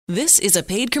This is a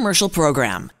paid commercial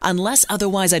program. Unless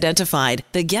otherwise identified,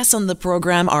 the guests on the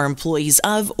program are employees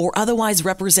of or otherwise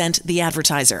represent the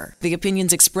advertiser. The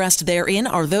opinions expressed therein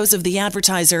are those of the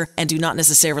advertiser and do not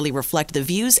necessarily reflect the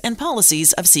views and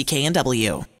policies of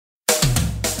CKNW.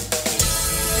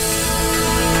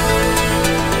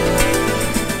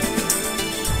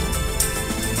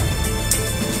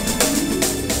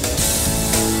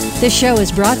 This show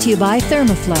is brought to you by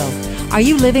Thermoflow. Are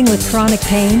you living with chronic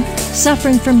pain,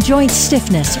 suffering from joint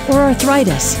stiffness or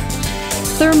arthritis?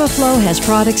 Thermoflow has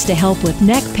products to help with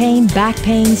neck pain, back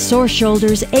pain, sore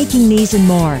shoulders, aching knees, and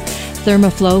more.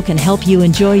 Thermoflow can help you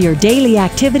enjoy your daily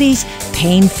activities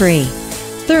pain-free.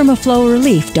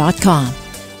 ThermoflowRelief.com.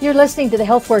 You're listening to the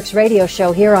HealthWorks radio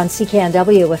show here on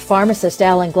CKNW with pharmacist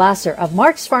Alan Glasser of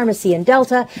Mark's Pharmacy in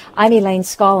Delta. I'm Elaine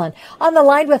Scollin. On the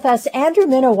line with us, Andrew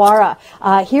Minowara,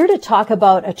 here to talk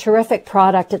about a terrific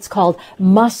product. It's called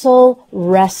Muscle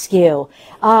Rescue.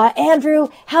 Andrew,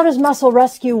 how does Muscle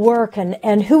Rescue work,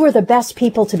 and who are the best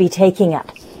people to be taking it?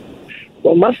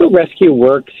 Well, Muscle Rescue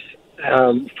works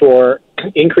for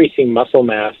increasing muscle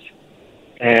mass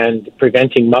and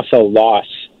preventing muscle loss.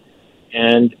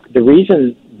 And the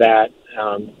reason that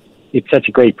it's such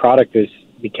a great product is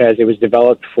because it was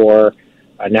developed for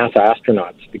NASA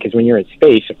astronauts. Because when you're in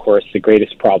space, of course, the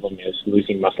greatest problem is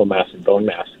losing muscle mass and bone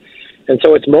mass. And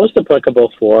so it's most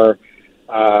applicable for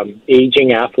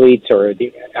aging athletes or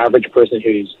the average person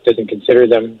who doesn't consider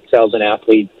themselves an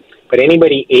athlete. But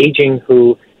anybody aging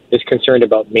who is concerned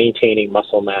about maintaining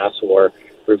muscle mass or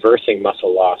reversing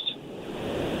muscle loss.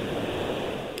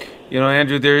 You know,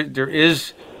 Andrew, there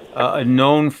is a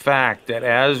known fact that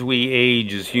as we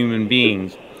age as human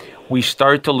beings, we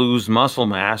start to lose muscle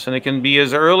mass, and it can be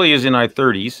as early as in our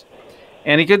 30s,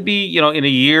 and it could be, in a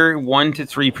year, 1 to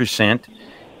 3%,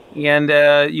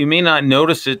 and you may not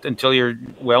notice it until you're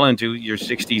well into your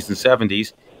 60s and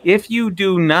 70s. If you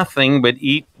do nothing but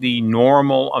eat the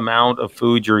normal amount of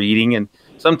food you're eating, and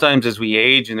sometimes as we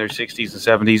age in our 60s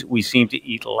and 70s, we seem to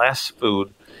eat less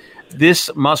food, this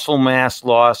muscle mass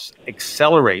loss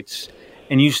accelerates,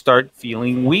 and you start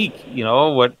feeling weak.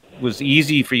 What was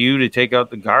easy for you to take out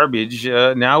the garbage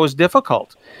now is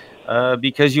difficult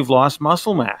because you've lost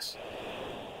muscle mass.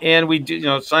 And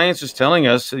science is telling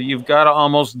us that you've got to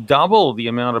almost double the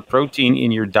amount of protein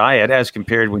in your diet as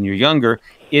compared when you're younger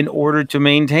in order to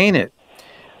maintain it.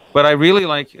 But I really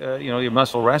like, your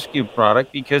Muscle Rescue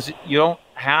product because you don't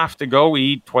have to go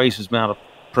eat twice as amount of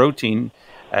protein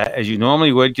as you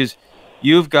normally would, because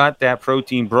you've got that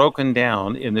protein broken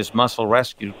down in this Muscle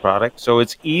Rescue product, so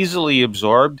it's easily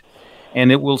absorbed,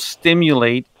 and it will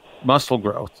stimulate muscle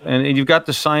growth. And you've got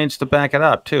the science to back it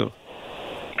up, too.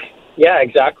 Yeah,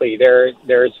 exactly.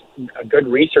 There's a good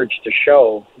research to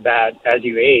show that as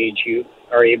you age, you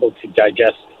are able to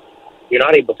digest. You're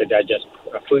not able to digest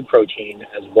food protein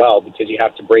as well because you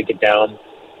have to break it down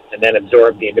and then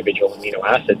absorb the individual amino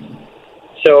acids.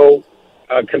 So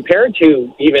compared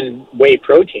to even whey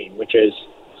protein, which is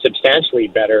substantially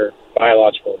better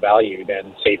biological value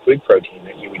than, say, food protein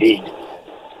that you would eat,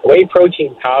 whey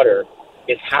protein powder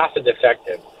is half as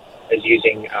effective as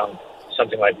using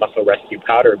something like Muscle Rescue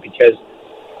powder, because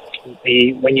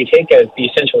when you take the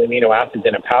essential amino acids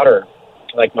in a powder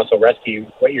like Muscle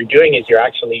Rescue, what you're doing is you're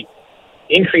actually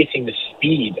increasing the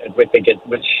speed at which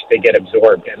they get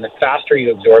absorbed. And the faster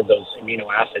you absorb those amino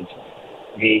acids,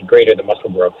 the greater the muscle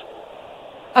growth.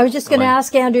 I was just going to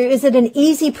ask, Andrew, is it an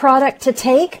easy product to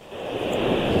take?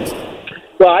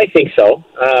 Well, I think so.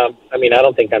 I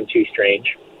don't think I'm too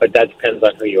strange, but that depends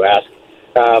on who you ask.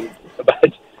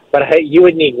 But you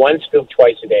would need 1 scoop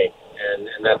twice a day, and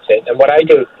that's it. And what I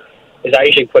do is I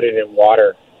usually put it in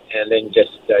water and then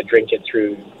just drink it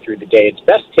through the day. It's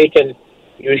best taken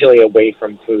usually away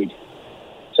from food.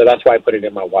 So that's why I put it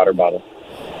in my water bottle.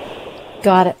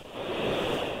 Got it.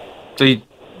 So you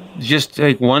just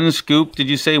take 1 scoop, did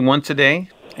you say, once a day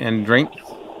and drink?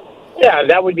 Yeah,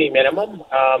 that would be minimum.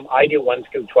 I do 1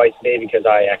 scoop twice a day because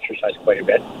I exercise quite a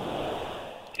bit.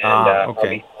 And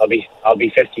okay. I'll be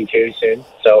 52 soon.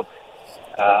 So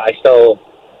I still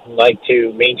like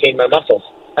to maintain my muscles.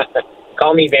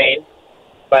 Call me vain.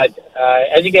 But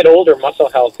as you get older, muscle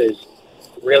health is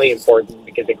really important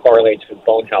because it correlates with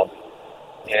bone health.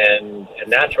 And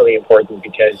that's really important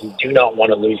because you do not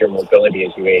want to lose your mobility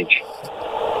as you age.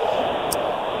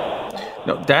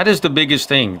 No, that is the biggest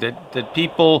thing, that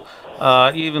people,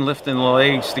 even lifting the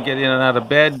legs to get in and out of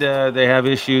bed, they have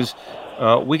issues.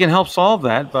 We can help solve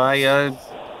that by,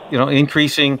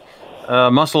 increasing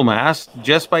muscle mass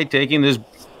just by taking this,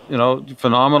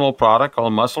 phenomenal product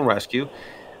called Muscle Rescue.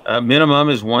 Minimum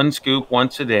is 1 scoop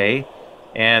once a day,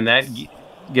 and that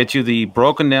get you the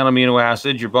broken down amino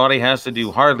acids. Your body has to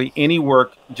do hardly any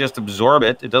work, just absorb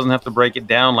it. It doesn't have to break it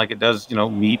down like it does,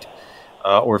 meat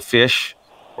or fish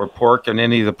or pork and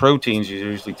any of the proteins you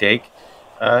usually take.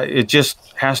 It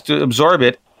just has to absorb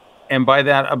it. And by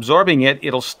that absorbing it,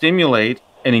 it'll stimulate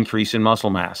an increase in muscle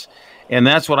mass. And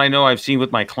that's what I know I've seen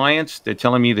with my clients. They're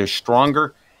telling me they're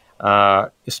stronger,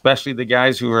 especially the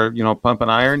guys who are, pumping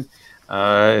iron.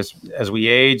 As we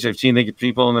age, I've seen the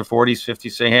people in their 40s,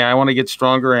 50s say, hey, I want to get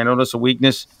stronger. I notice a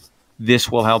weakness. This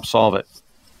will help solve it.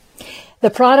 The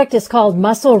product is called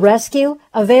Muscle Rescue,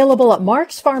 available at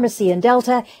Mark's Pharmacy in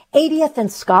Delta, 80th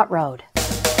and Scott Road.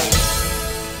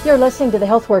 You're listening to the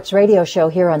HealthWorks radio show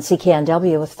here on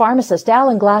CKNW with pharmacist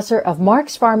Alan Glasser of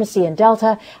Mark's Pharmacy in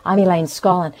Delta. I'm Elaine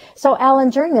Scollin. So, Alan,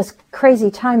 during this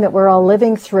crazy time that we're all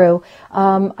living through,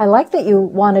 I like that you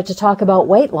wanted to talk about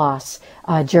weight loss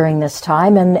during this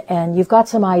time, and you've got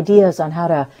some ideas on how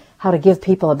to give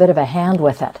people a bit of a hand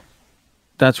with it.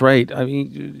 That's right. I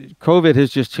mean, COVID has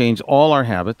just changed all our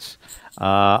habits.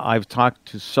 I've talked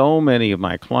to so many of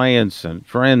my clients and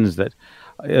friends that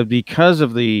because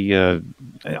of the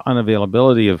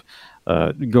unavailability of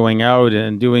going out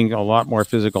and doing a lot more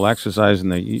physical exercise than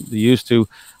they used to,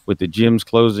 with the gyms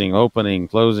closing, opening,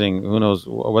 closing, who knows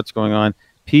what's going on,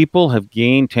 people have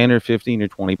gained 10 or 15 or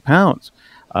 20 pounds.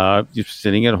 Just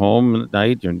sitting at home at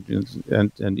night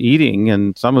and eating,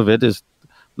 and some of it is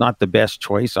not the best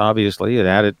choice, obviously. It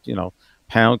added,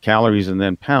 pound calories and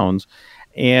then pounds.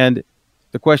 And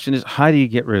the question is, how do you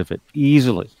get rid of it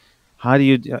easily? How do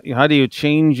you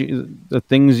change the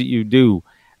things that you do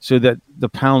so that the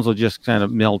pounds will just kind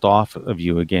of melt off of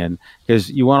you again? Because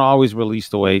you want to always release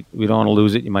the weight. We don't want to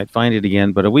lose it. You might find it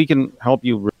again. But if we can help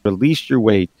you release your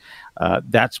weight,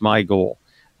 that's my goal.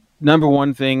 Number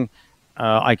one thing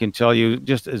I can tell you,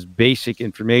 just as basic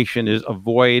information, is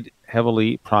avoid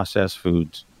heavily processed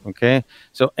foods. Okay?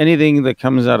 So anything that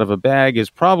comes out of a bag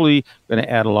is probably going to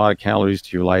add a lot of calories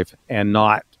to your life and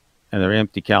they're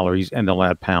empty calories, and they'll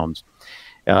add pounds.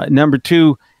 Number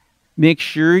two, make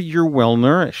sure you're well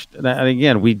nourished. And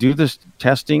again, we do this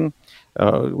testing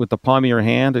with the palm of your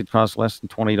hand. It costs less than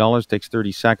 $20, takes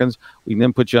 30 seconds. We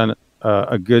then put you on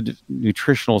a good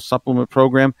nutritional supplement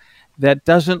program that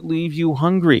doesn't leave you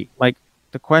hungry. Like,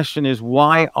 the question is,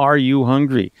 why are you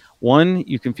hungry? One,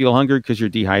 you can feel hungry because you're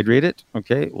dehydrated,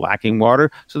 okay, lacking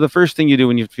water. So the first thing you do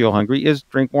when you feel hungry is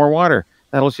drink more water.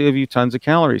 That'll save you tons of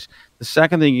calories. The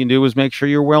second thing you can do is make sure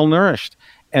you're well nourished.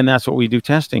 And that's what we do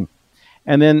testing.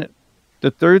 And then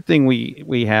the third thing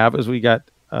we have is we got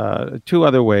two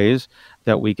other ways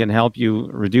that we can help you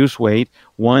reduce weight.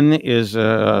 One is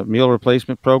a meal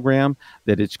replacement program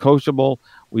that it's coachable.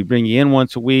 We bring you in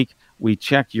once a week. We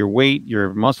check your weight,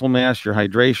 your muscle mass, your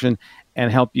hydration,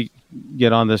 and help you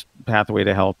get on this pathway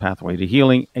to health, pathway to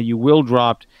healing. And you will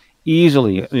drop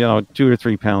easily, 2 or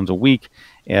 3 pounds a week.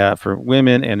 For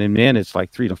women, and in men, it's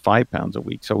like 3 to 5 pounds a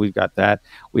week. So we've got that.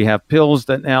 We have pills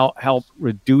that now help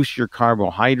reduce your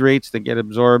carbohydrates that get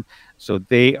absorbed. So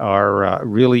they are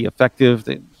really effective.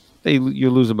 You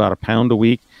lose about 1 pound a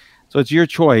week. So it's your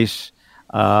choice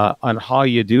on how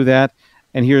you do that.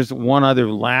 And here's one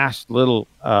other last little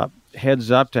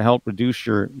heads up to help reduce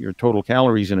your total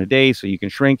calories in a day so you can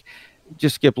shrink.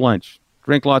 Just skip lunch.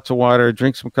 Drink lots of water,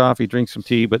 drink some coffee, drink some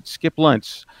tea, but skip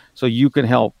lunch so you can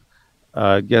help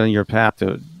get on your path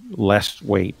to less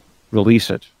weight. Release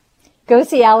it. Go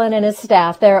see Alan and his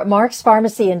staff there at Mark's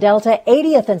Pharmacy in Delta,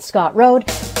 80th and Scott Road.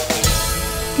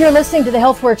 You're listening to the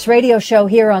HealthWorks radio show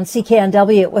here on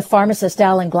CKNW with pharmacist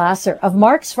Alan Glasser of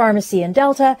Mark's Pharmacy in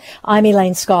Delta. I'm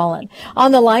Elaine Scollin.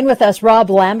 On the line with us, Rob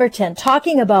Lamberton,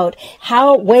 talking about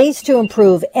ways to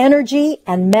improve energy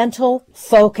and mental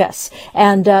focus.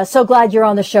 And so glad you're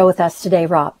on the show with us today,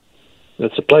 Rob.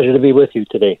 It's a pleasure to be with you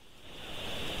today.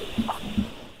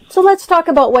 So let's talk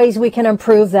about ways we can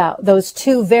improve those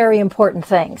two very important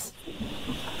things.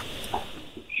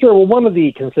 Sure. Well, one of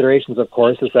the considerations, of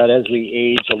course, is that as we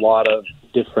age, a lot of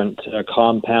different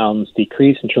compounds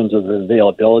decrease in terms of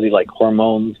availability, like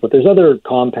hormones. But there's other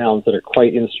compounds that are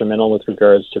quite instrumental with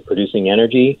regards to producing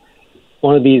energy.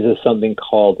 One of these is something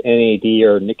called NAD,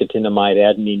 or nicotinamide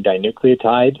adenine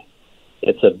dinucleotide.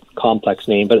 It's a complex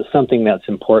name, but it's something that's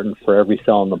important for every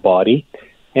cell in the body.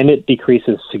 And it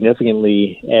decreases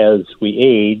significantly as we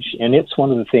age. And it's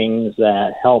one of the things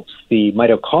that helps the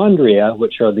mitochondria,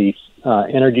 which are the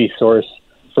energy source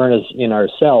furnace in our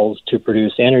cells, to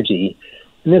produce energy.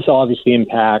 And this obviously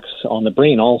impacts on the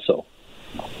brain also.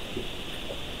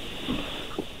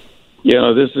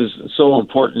 This is so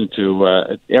important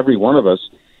to every one of us,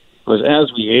 because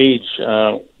as we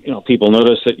age, people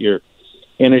notice that your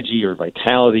energy or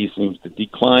vitality seems to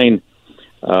decline.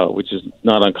 which is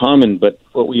not uncommon. But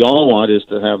what we all want is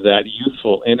to have that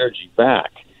youthful energy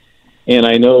back. And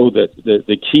I know that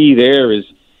the key there is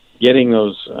getting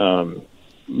those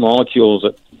molecules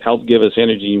that help give us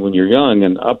energy when you're young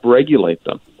and upregulate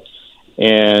them.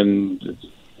 And,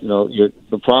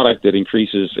 the product that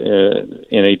increases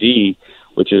NAD,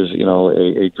 which is,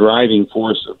 a driving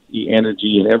force of the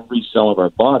energy in every cell of our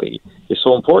body, is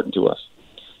so important to us.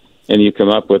 And you come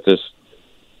up with this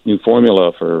new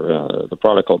formula for the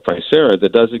product called Pricera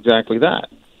that does exactly that.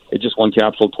 It's just one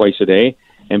capsule twice a day,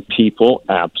 and people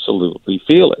absolutely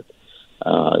feel it.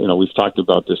 We've talked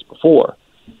about this before,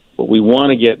 but we want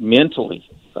to get mentally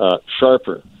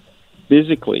sharper,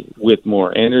 physically with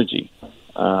more energy.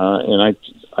 And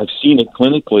I've seen it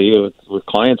clinically with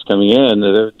clients coming in.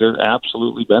 They're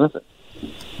absolutely benefit.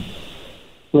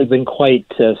 We've been quite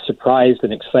surprised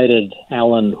and excited,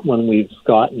 Alan, when we've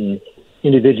gotten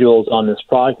individuals on this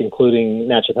product, including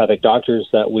naturopathic doctors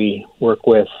that we work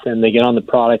with, and they get on the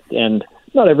product, and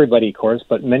not everybody, of course,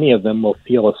 but many of them will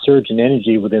feel a surge in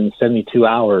energy within 72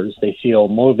 hours. They feel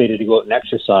motivated to go out and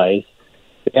exercise.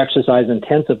 They exercise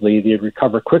intensively, they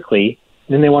recover quickly,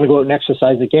 and then they want to go out and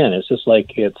exercise again. It's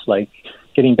like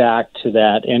getting back to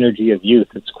that energy of youth.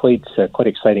 It's quite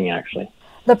exciting, actually.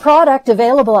 The product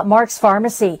available at Mark's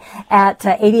Pharmacy at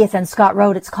 80th and Scott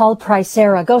Road. It's called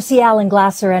Pricera. Go see Alan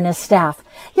Glasser and his staff.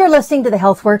 You're listening to the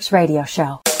HealthWorks radio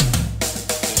show.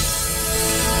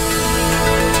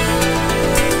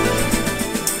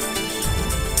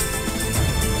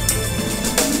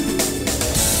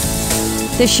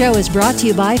 This show is brought to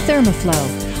you by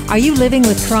Thermoflow. Are you living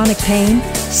with chronic pain,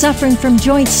 suffering from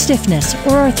joint stiffness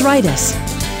or arthritis?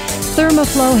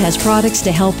 Thermoflow has products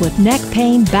to help with neck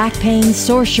pain, back pain,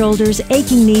 sore shoulders,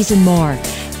 aching knees, and more.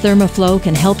 Thermoflow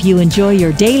can help you enjoy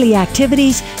your daily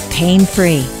activities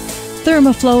pain-free.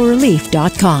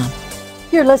 ThermoflowRelief.com.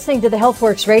 You're listening to the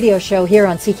HealthWorks radio show here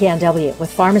on CKNW with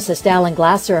pharmacist Alan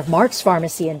Glasser of Mark's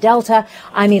Pharmacy in Delta.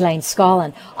 I'm Elaine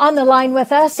Scollin. On the line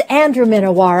with us, Andrew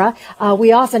Minowara.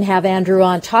 We often have Andrew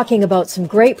on talking about some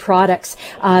great products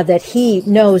that he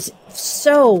knows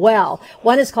so well.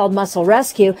 One is called Muscle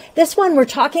Rescue. This one, we're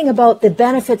talking about the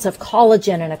benefits of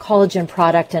collagen and a collagen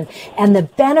product and the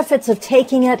benefits of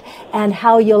taking it and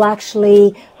how you'll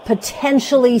actually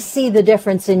potentially see the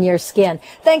difference in your skin.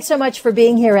 Thanks so much for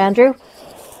being here, Andrew.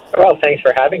 Well, thanks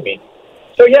for having me.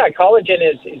 So, yeah, collagen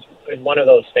is one of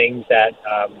those things that,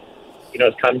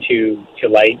 has come to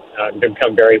light,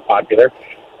 become very popular.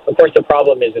 Of course, the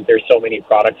problem is that there's so many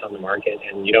products on the market,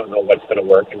 and you don't know what's going to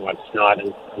work and what's not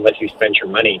unless you spend your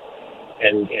money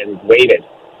and waited.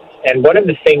 And one of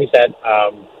the things that,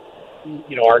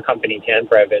 our company,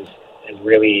 Tanprev, has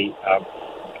really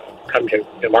come to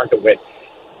the market with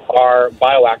are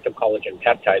bioactive collagen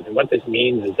peptides. And what this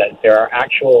means is that there are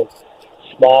actual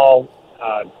small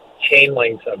chain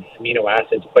lengths of amino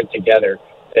acids put together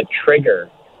that trigger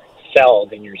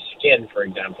cells in your skin, for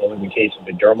example, in the case of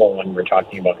the dermal one we're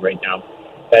talking about right now,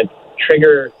 that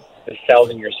trigger the cells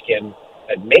in your skin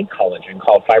that make collagen,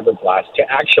 called fibroblasts, to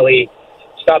actually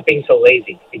stop being so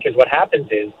lazy. Because what happens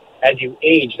is, as you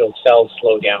age, those cells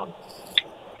slow down.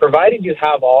 Provided you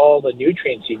have all the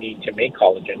nutrients you need to make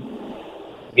collagen,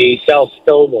 the cells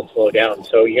still will slow down.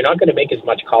 So you're not going to make as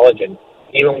much collagen,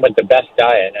 even with the best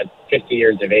diet at 50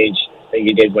 years of age, that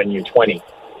you did when you're 20.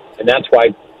 And that's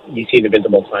why you see the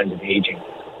visible signs of aging.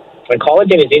 When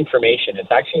collagen is information,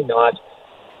 it's actually not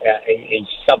a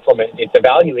supplement. The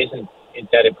value isn't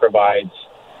that it provides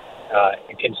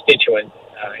a constituent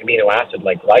amino acid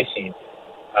like glycine,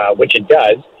 which it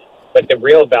does, but the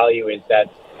real value is that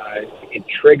it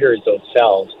triggers those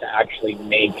cells to actually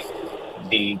make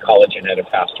the collagen at a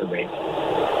faster rate.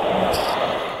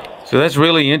 So that's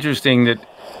really interesting that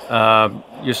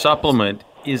your supplement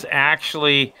is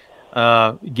actually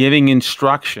giving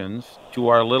instructions to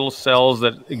our little cells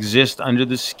that exist under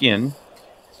the skin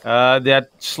that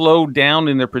slow down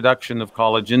in their production of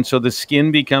collagen. So the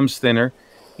skin becomes thinner.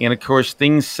 And, of course,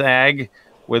 things sag,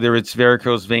 whether it's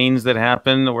varicose veins that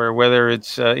happen or whether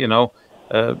it's,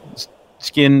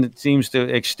 skin that seems to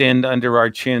extend under our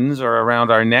chins or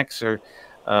around our necks or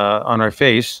on our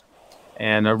face,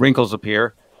 and wrinkles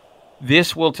appear.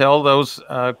 This will tell those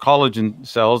collagen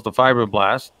cells, the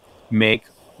fibroblasts, make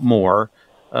more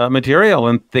material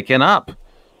and thicken up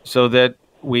so that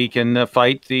we can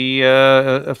fight the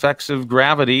effects of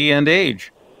gravity and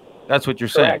age. That's what you're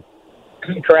saying.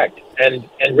 Correct. And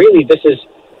really, this is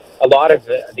a lot of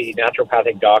the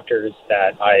naturopathic doctors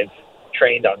that I've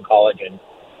trained on collagen.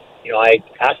 I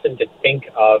asked them to think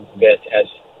of this as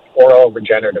oral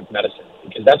regenerative medicine,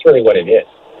 because that's really what it is.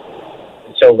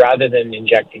 And so rather than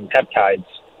injecting peptides,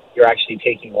 you're actually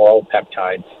taking oral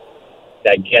peptides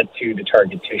that get to the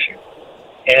target tissue.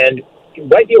 And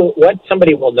what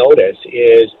somebody will notice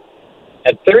is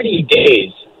at 30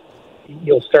 days,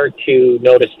 you'll start to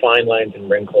notice fine lines and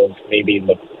wrinkles maybe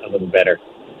look a little better.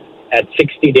 At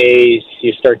 60 days,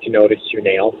 you start to notice your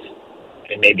nails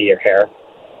and maybe your hair.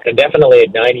 And definitely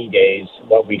at 90 days,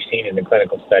 what we've seen in the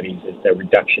clinical studies is the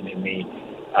reduction in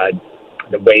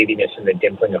the waviness and the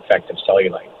dimpling effect of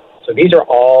cellulite. So these are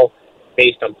all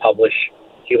based on published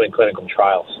human clinical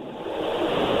trials.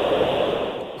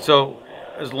 So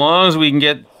as long as we can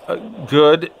get a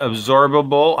good,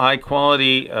 absorbable,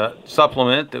 high-quality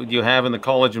supplement that you have in the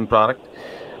collagen product,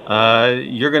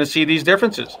 you're going to see these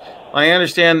differences. I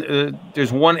understand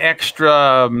there's one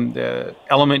extra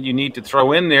element you need to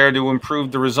throw in there to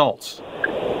improve the results.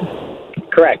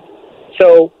 Correct.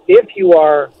 So if you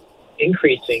are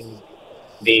increasing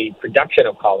the production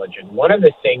of collagen, one of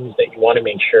the things that you want to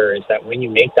make sure is that when you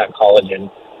make that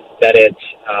collagen, that it's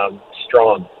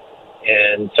strong.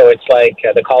 And so it's like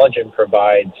the collagen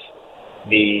provides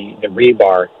the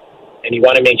rebar, and you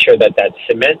want to make sure that that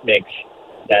cement mix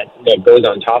that goes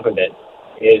on top of it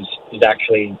is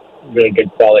actually really good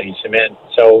quality cement.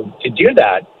 So to do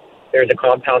that, there's a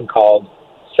compound called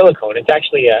silicone. It's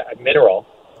actually a mineral.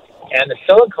 And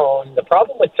the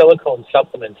problem with silicone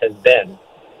supplements has been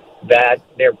that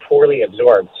they're poorly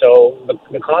absorbed. So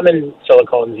the common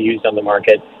silicones used on the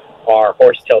market are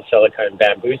horsetail silica and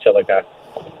bamboo silica,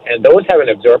 and those have an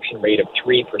absorption rate of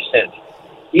 3%.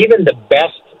 Even the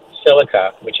best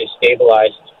silica, which is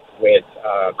stabilized with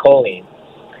choline,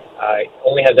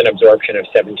 only has an absorption of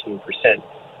 17%.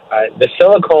 The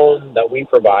silicone that we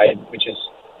provide, which is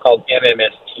called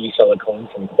MMST silicone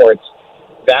from Quartz,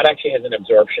 that actually has an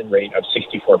absorption rate of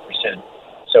 64%.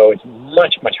 So it's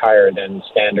much, much higher than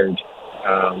standard,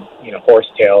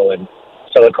 horsetail and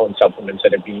silicone supplements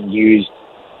that are being used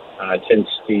since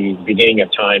the beginning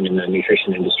of time in the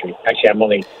nutrition industry. Actually, I'm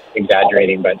only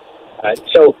exaggerating, but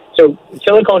so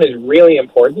silicone is really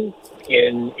important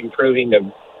in improving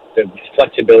the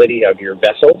flexibility of your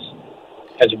vessels,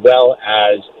 as well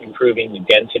as improving the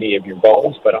density of your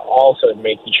bones, but also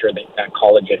making sure that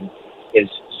collagen is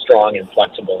strong and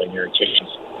flexible in your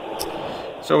tissues.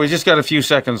 So we just got a few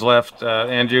seconds left,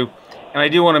 Andrew, and I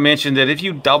do want to mention that if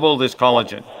you double this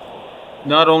collagen,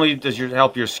 not only does it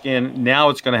help your skin, now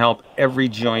it's going to help every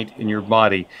joint in your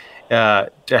body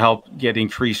to help get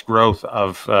increased growth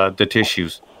of the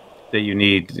tissues that you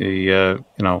need, the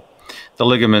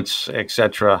ligaments,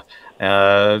 etc.,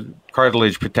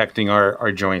 cartilage protecting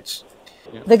our joints.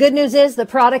 The good news is the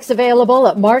product's available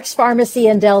at Mark's Pharmacy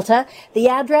in Delta. The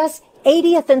address,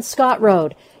 80th and Scott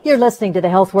Road. You're listening to the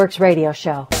HealthWorks radio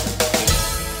show.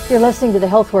 You're listening to the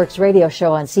HealthWorks radio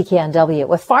show on CKNW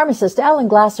with pharmacist Alan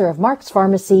Glasser of Mark's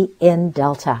Pharmacy in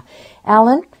Delta.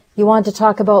 Alan, you want to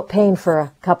talk about pain for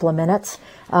a couple of minutes.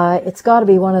 It's got to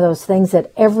be one of those things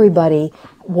that everybody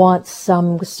wants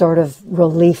some sort of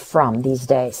relief from these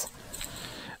days.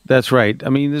 That's right. I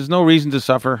mean, there's no reason to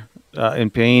suffer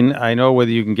in pain. I know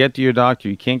whether you can get to your doctor,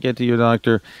 you can't get to your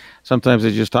doctor. Sometimes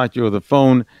they just talk to you over the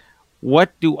phone.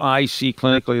 What do I see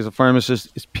clinically as a pharmacist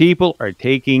is people are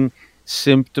taking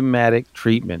symptomatic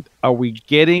treatment. Are we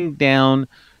getting down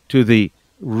to the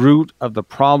root of the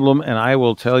problem? And I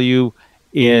will tell you,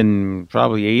 in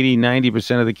probably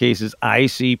 80-90% of the cases, I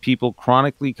see people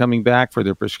chronically coming back for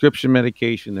their prescription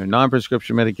medication, their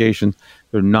non-prescription medication.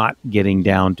 They're not getting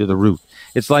down to the root.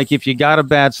 It's like if you got a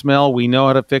bad smell, we know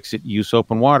how to fix it. Use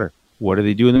soap and water. What do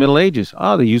they do in the Middle Ages?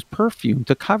 Oh, they use perfume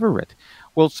to cover it.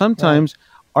 Well, sometimes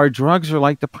our drugs are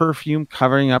like the perfume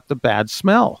covering up the bad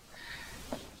smell.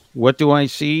 What do I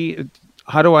see?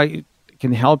 How do I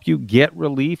can help you get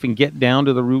relief and get down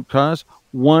to the root cause?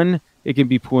 One, it can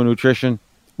be poor nutrition.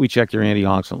 We check your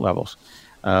antioxidant levels.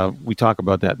 We talk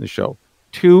about that in the show.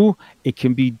 Two, it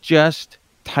can be just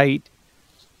tight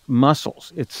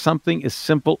muscles. It's something as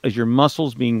simple as your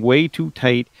muscles being way too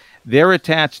tight. They're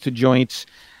attached to joints.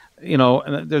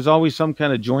 And there's always some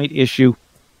kind of joint issue,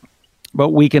 but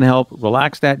we can help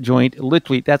relax that joint.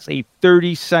 Literally, that's a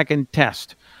 30-second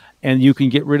test, and you can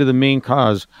get rid of the main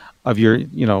cause of your,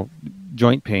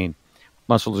 joint pain,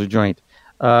 muscles or joint.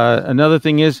 Another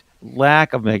thing is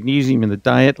lack of magnesium in the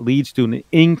diet leads to an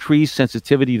increased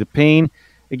sensitivity to pain.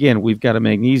 Again, we've got a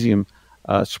magnesium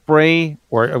spray,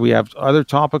 or we have other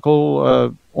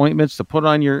topical ointments to put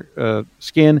on your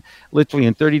skin. Literally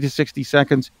in 30 to 60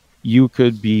 seconds, you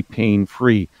could be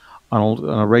pain-free on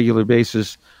a regular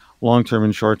basis, long-term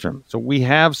and short-term. So we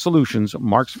have solutions.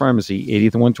 Mark's Pharmacy,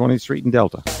 80th and 120th Street in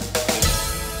Delta.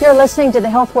 You're listening to the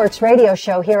HealthWorks radio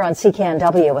show here on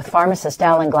CKNW with pharmacist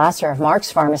Alan Glasser of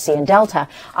Mark's Pharmacy in Delta.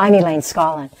 I'm Elaine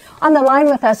Scollin. On the line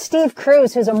with us, Steve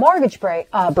Cruz, who's a mortgage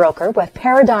broker with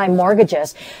Paradigm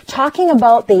Mortgages, talking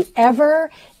about the ever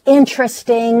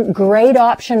interesting, great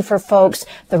option for folks,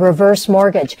 the reverse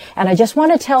mortgage. And I just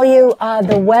want to tell you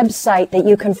the website that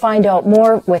you can find out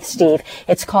more with Steve.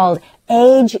 It's called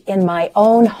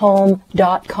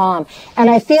ageinmyownhome.com. And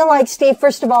I feel like, Steve,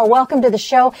 first of all, welcome to the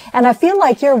show. And I feel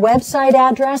like your website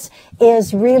address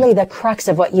is really the crux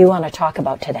of what you want to talk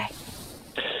about today.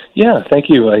 Yeah, thank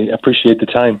you. I appreciate the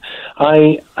time.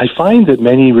 I find that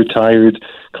many retired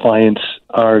clients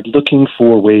are looking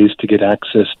for ways to get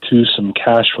access to some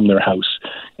cash from their house.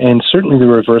 And certainly the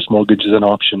reverse mortgage is an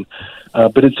option.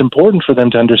 But it's important for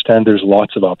them to understand there's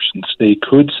lots of options. They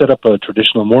could set up a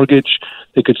traditional mortgage.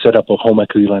 They could set up a home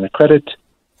equity line of credit.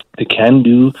 They can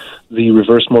do the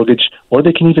reverse mortgage, or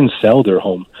they can even sell their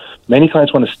home. Many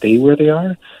clients want to stay where they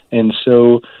are, and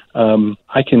so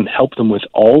I can help them with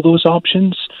all those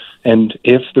options. And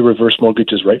if the reverse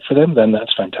mortgage is right for them, then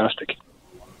that's fantastic.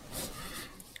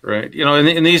 Right.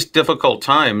 In these difficult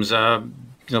times,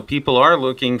 people are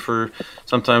looking for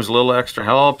sometimes a little extra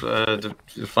help to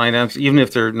finance, even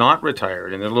if they're not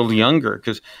retired and they're a little younger.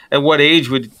 Because at what age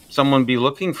would someone be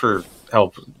looking for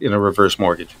help in a reverse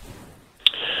mortgage?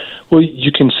 Well,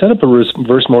 you can set up a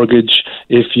reverse mortgage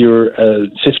if you're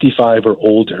 55 or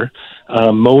older.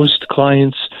 Most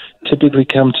clients typically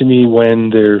come to me when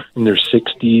they're in their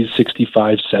 60s,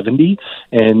 65, 70,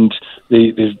 and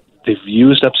they've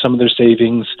used up some of their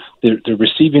savings. They're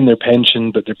receiving their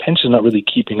pension, but their pension is not really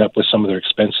keeping up with some of their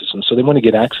expenses. And so they want to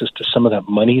get access to some of that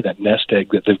money, that nest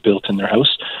egg that they've built in their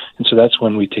house. And so that's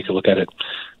when we take a look at it,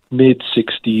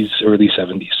 mid-60s, early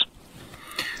 70s.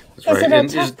 Is it a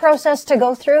tough process to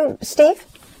go through, Steve?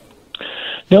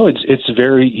 No, it's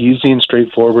very easy and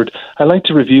straightforward. I like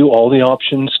to review all the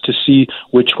options to see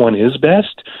which one is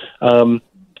best. I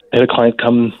had a client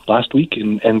come last week,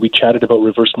 and we chatted about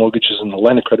reverse mortgages, and the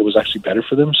line of credit was actually better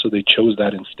for them, so they chose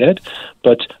that instead.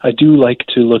 But I do like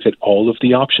to look at all of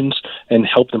the options and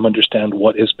help them understand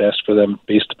what is best for them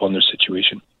based upon their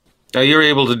situation. Now, you're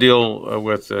able to deal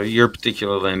with your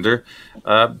particular lender.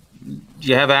 Do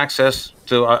you have access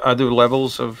to other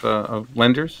levels of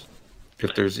lenders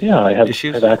if there's issues? I have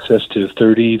access to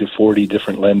 30 to 40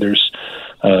 different lenders,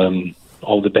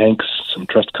 all the banks, some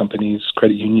trust companies,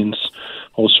 credit unions,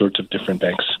 all sorts of different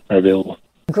banks are available.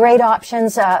 Great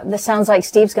options. This sounds like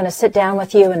Steve's going to sit down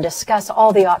with you and discuss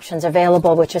all the options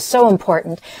available, which is so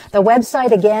important. The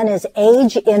website, again, is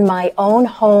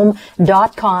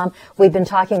ageinmyownhome.com. We've been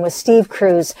talking with Steve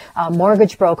Cruz, a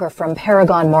mortgage broker from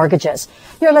Paragon Mortgages.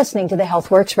 You're listening to the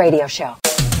HealthWorks radio show.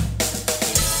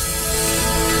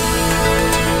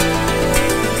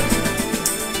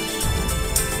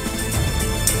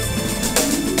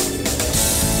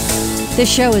 This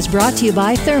show is brought to you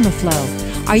by Thermoflow.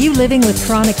 Are you living with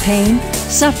chronic pain,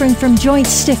 suffering from joint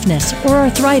stiffness or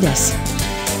arthritis?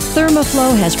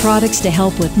 Thermoflow has products to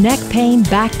help with neck pain,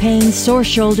 back pain, sore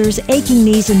shoulders, aching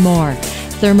knees, and more.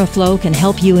 Thermoflow can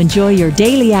help you enjoy your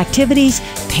daily activities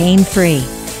pain-free.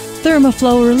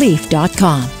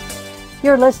 Thermoflowrelief.com.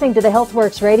 You're listening to the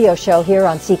HealthWorks radio show here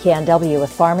on CKNW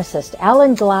with pharmacist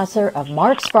Alan Glasser of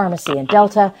Mark's Pharmacy in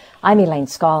Delta. I'm Elaine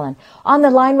Scollin. On the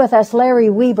line with us,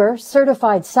 Larry Weber,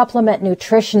 certified supplement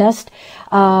nutritionist,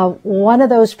 one of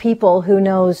those people who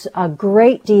knows a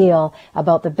great deal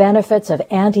about the benefits of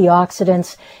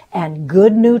antioxidants and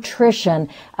good nutrition,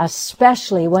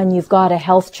 especially when you've got a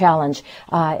health challenge.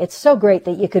 It's so great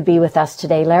that you could be with us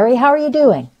today. Larry, how are you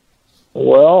doing?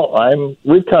 Well, I'm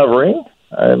recovering.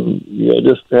 I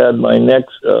just had my neck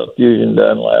fusion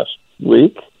done last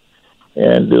week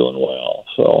and doing well.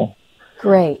 So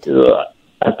great.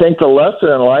 I think the lesson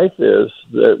in life is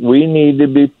that we need to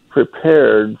be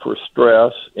prepared for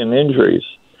stress and injuries.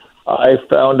 I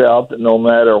found out that no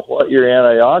matter what your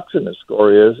antioxidant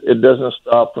score is, it doesn't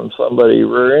stop from somebody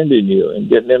rear-ending you and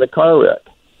getting in a car wreck.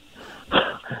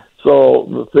 So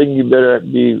the thing you better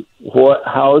be,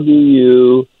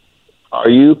 are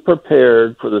you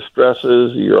prepared for the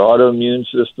stresses of your autoimmune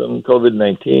system,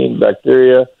 COVID-19,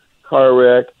 bacteria, car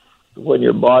wreck, when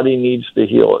your body needs to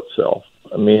heal itself?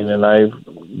 I mean, and I've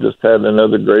just had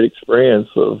another great experience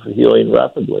of healing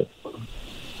rapidly.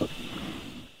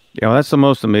 Yeah, that's the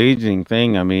most amazing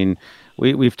thing. I mean,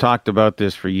 we've talked about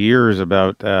this for years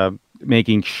about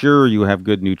making sure you have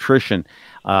good nutrition.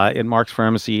 At Mark's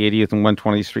Pharmacy, 80th and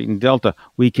 120th Street in Delta,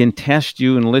 we can test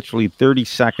you in literally 30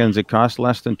 seconds. It costs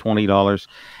less than $20,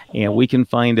 and we can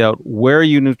find out where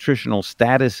your nutritional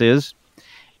status is.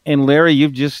 And Larry,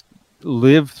 you've just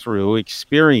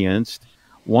experienced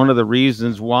one of the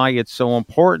reasons why it's so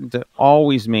important to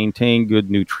always maintain good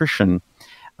nutrition,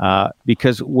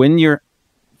 because when you're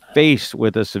faced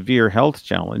with a severe health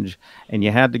challenge and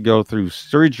you had to go through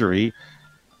surgery,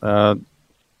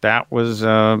 that was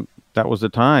the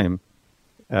time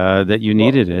that you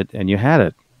needed it and you had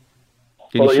it.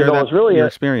 Can you share that your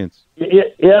experience?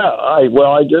 Yeah, I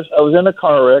was in a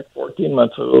car wreck 14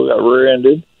 months ago. Got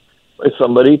rear-ended by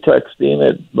somebody texting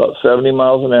at about 70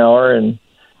 miles an hour, and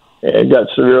got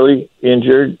severely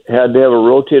injured. Had to have a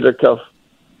rotator cuff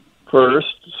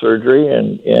first surgery,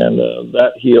 and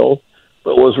that healed.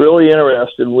 But was really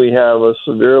interested. We have a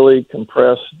severely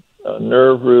compressed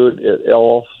nerve root at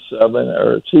L7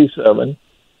 or C7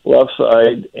 left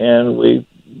side, and we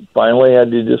finally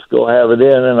had to just go have it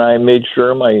in, and I made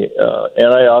sure my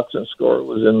antioxidant score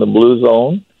was in the blue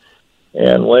zone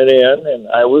and went in, and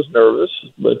I was nervous.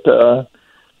 But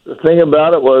the thing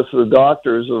about it was the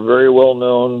doctors, a very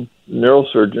well-known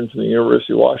neurosurgeon from the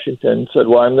University of Washington, said,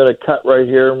 well, I'm going to cut right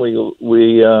here, and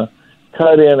we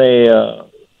cut in a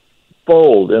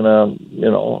fold, in a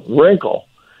wrinkle.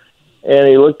 And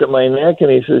he looked at my neck,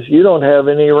 and he says, you don't have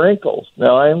any wrinkles.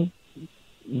 Now, I'm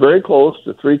very close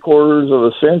to 3/4 of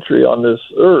a century on this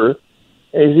earth,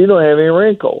 and he says, you don't have any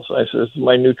wrinkles. I said, it's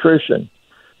my nutrition.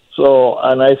 So,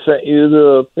 and I sent you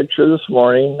the picture this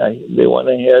morning. They went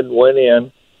ahead, went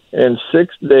in. In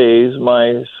 6 days,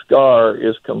 my scar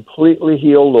is completely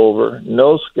healed over,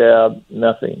 no scab,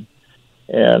 nothing.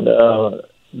 And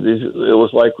it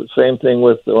was like the same thing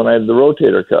with when I had the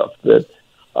rotator cuff, that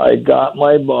I got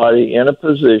my body in a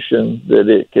position that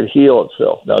it could heal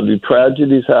itself. Now, do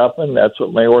tragedies happen? That's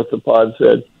what my orthopod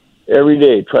said. Every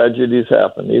day, tragedies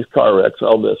happen. These car wrecks,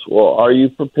 all this. Well, are you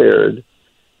prepared?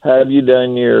 Have you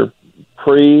done your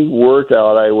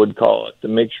pre-workout, I would call it, to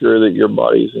make sure that your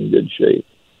body's in good shape?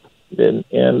 And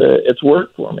it's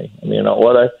worked for me. I mean,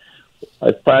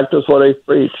 I practice what I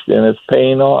preached, and it's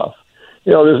paying off.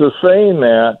 There's a saying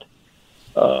that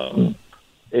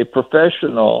a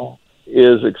professional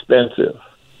is expensive,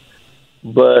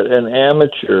 but an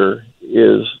amateur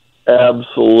is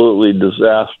absolutely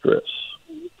disastrous.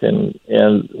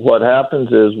 And what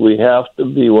happens is we have to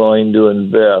be willing to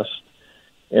invest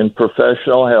in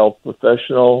professional help,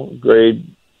 professional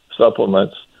grade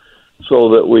supplements, so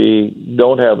that we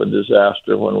don't have a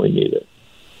disaster when we need it.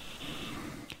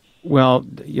 Well,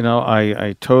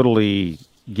 I totally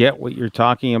get what you're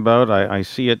talking about. I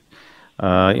see it,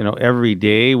 every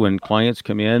day when clients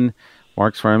come in.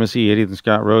 Mark's Pharmacy, 80th and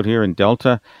Scott Road here in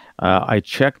Delta. I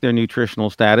check their nutritional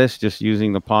status just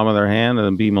using the palm of their hand and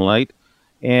the beam of light.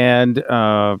 And,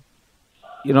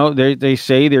 they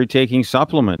say they're taking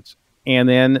supplements. And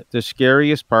then the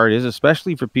scariest part is,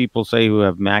 especially for people, say, who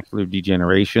have macular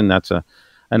degeneration, that's an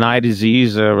eye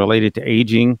disease related to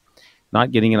aging,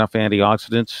 not getting enough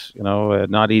antioxidants,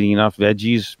 not eating enough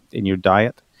veggies in your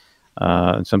diet,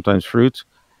 and sometimes fruits.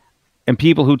 And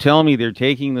people who tell me they're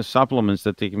taking the supplements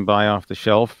that they can buy off the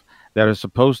shelf that are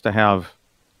supposed to have,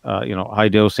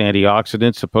 high-dose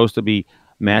antioxidants, supposed to be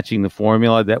matching the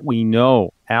formula that we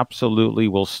know absolutely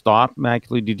will stop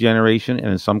macular degeneration and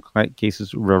in some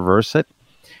cases reverse it.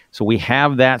 So we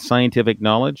have that scientific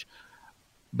knowledge.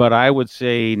 But I would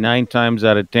say 9 times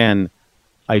out of 10,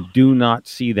 I do not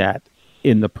see that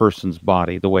in the person's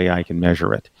body the way I can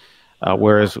measure it.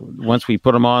 Whereas once we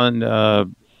put them on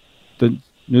the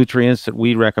nutrients that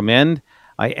we recommend,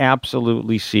 I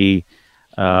absolutely see,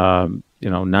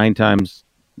 99 times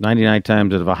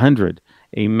out of 100,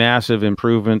 a massive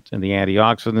improvement in the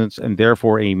antioxidants and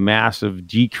therefore a massive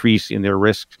decrease in their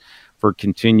risk for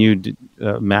continued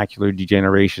macular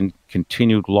degeneration,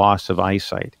 continued loss of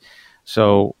eyesight.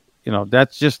 So,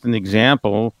 that's just an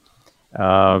example,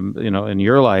 in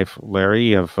your life,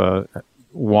 Larry, of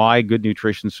why good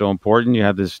nutrition is so important. You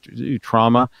have this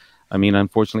trauma. I mean,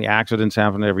 unfortunately, accidents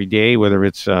happen every day, whether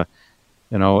it's, the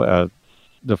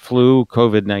flu,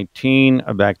 COVID-19,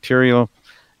 a bacterial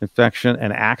infection,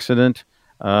 an accident.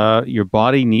 Your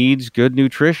body needs good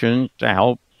nutrition to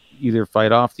help either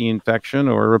fight off the infection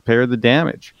or repair the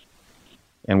damage.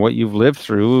 And what you've lived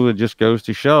through, it just goes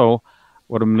to show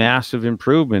what a massive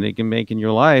improvement it can make in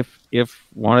your life if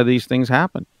one of these things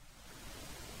happen.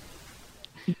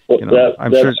 Well,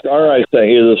 that scar I sent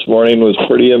you this morning was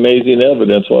pretty amazing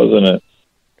evidence, wasn't it?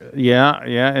 Yeah,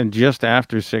 and just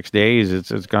after 6 days,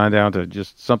 it's gone down to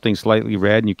just something slightly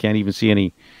red, and you can't even see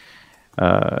any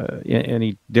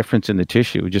difference in the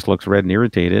tissue. It just looks red and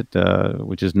irritated,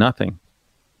 which is nothing.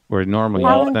 Where normally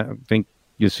I think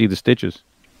you see the stitches.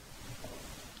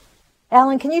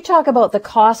 Alan, can you talk about the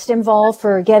cost involved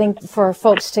for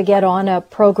folks to get on a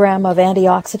program of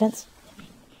antioxidants?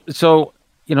 So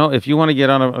if you want to get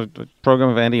on a program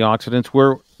of antioxidants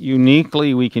where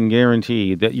uniquely we can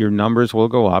guarantee that your numbers will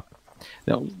go up.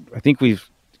 Now, I think we've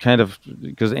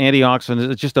because antioxidants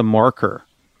is just a marker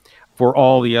for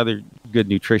all the other good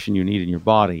nutrition you need in your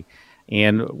body.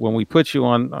 And when we put you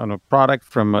on a product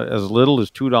from as little as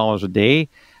 $2 a day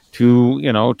to,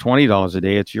 $20 a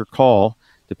day, it's your call,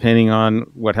 depending on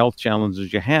what health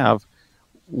challenges you have.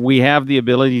 We have the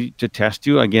ability to test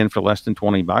you, again, for less than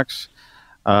 $20.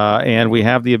 And we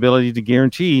have the ability to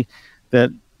guarantee that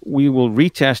we will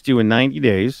retest you in 90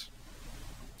 days.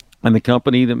 And the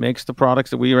company that makes the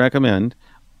products that we recommend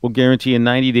will guarantee in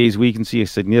 90 days we can see a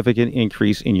significant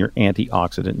increase in your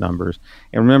antioxidant numbers.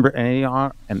 And remember,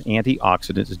 an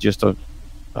antioxidant is just an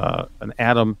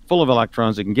atom full of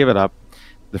electrons that can give it up.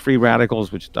 The free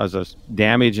radicals, which does us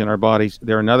damage in our bodies,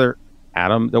 they're another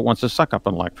atom that wants to suck up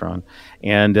an electron.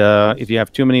 And if you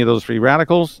have too many of those free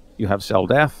radicals, you have cell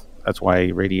death. That's why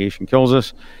radiation kills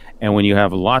us. And when you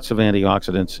have lots of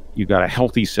antioxidants, you got a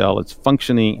healthy cell. It's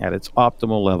functioning at its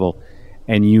optimal level,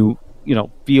 and you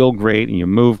feel great and you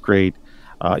move great.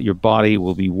 Your body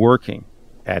will be working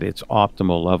at its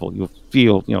optimal level. You'll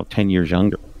feel 10 years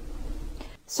younger.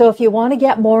 So if you want to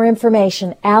get more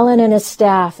information, Alan and his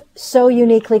staff so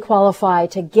uniquely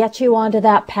qualified to get you onto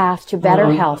that path to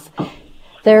better health.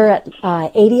 They're at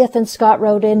 80th and Scott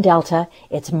Road in Delta.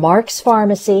 It's Mark's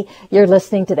Pharmacy. You're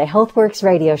listening to the HealthWorks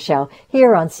radio show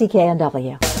here on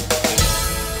CKNW.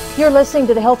 You're listening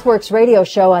to the HealthWorks radio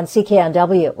show on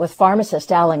CKNW with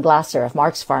pharmacist Alan Glasser of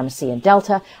Mark's Pharmacy in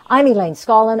Delta. I'm Elaine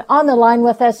Scollin. On the line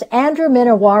with us, Andrew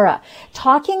Minowara,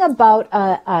 talking about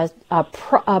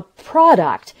a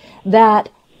product that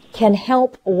can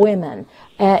help women.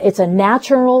 It's a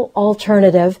natural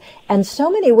alternative, and so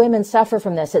many women suffer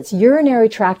from this. It's urinary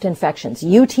tract infections,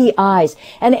 UTIs.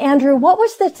 And Andrew, what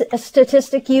was the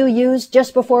statistic you used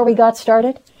just before we got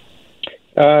started?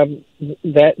 That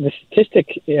the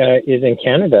statistic is in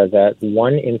Canada that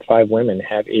 1 in 5 women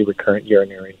have a recurrent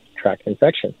urinary tract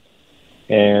infection,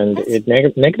 and it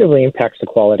negatively impacts the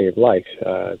quality of life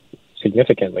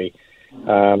significantly.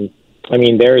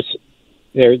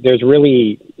 There's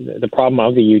really the problem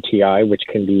of the UTI, which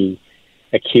can be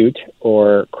acute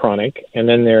or chronic, and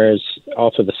then there's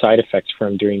also the side effects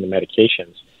from doing the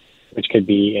medications, which could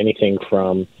be anything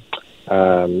from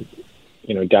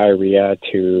diarrhea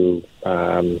to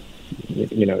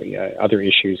other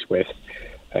issues with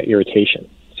irritation.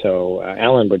 So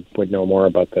Alan would know more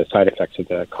about the side effects of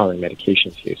the common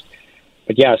medications used.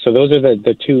 But yeah, so those are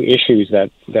the two issues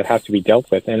that have to be dealt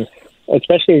with, and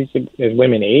especially as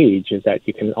women age, is that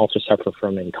you can also suffer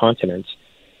from incontinence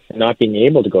and not being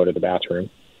able to go to the bathroom,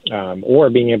 or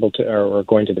being able to, or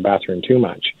going to the bathroom too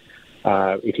much.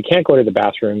 If you can't go to the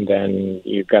bathroom, then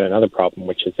you've got another problem,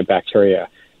 which is the bacteria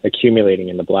accumulating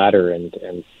in the bladder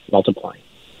and multiplying.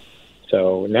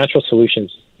 So natural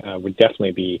solutions would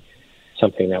definitely be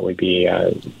something that would be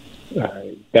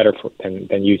better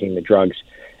than using the drugs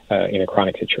in a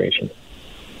chronic situation.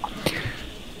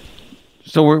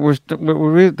 So we're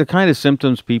the kind of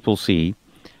symptoms people see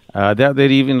that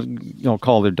they'd even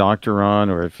call their doctor on,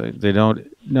 or if they don't.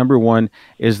 Number one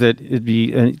is that it'd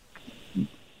be an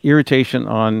irritation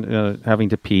on having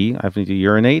to pee, having to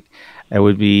urinate. It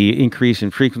would be increase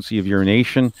in frequency of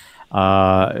urination,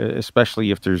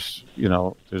 especially if there's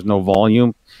no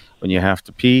volume when you have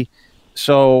to pee.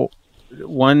 So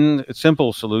one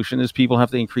simple solution is people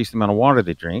have to increase the amount of water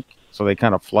they drink, so they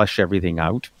kind of flush everything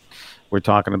out. We're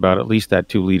talking about at least that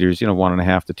 2 liters,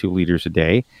 1.5 to 2 liters a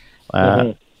day.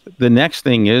 The next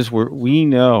thing is we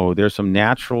know there's some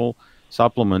natural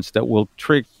supplements that will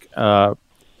trick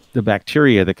the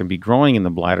bacteria that can be growing in the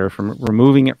bladder from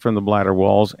removing it from the bladder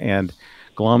walls and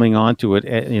glomming onto it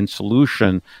in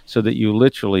solution, so that you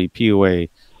literally pee away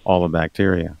all the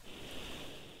bacteria.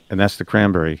 And that's the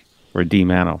cranberry, or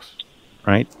D-mannose,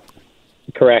 right?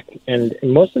 Correct. And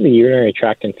most of the urinary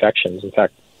tract infections, in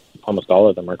fact, almost all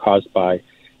of them, are caused by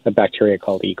a bacteria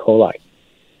called E. coli.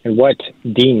 And what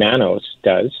D-mannose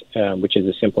does, which is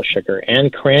a simple sugar,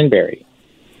 and cranberry,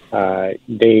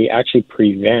 they actually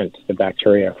prevent the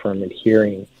bacteria from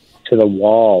adhering to the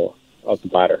wall of the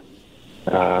bladder.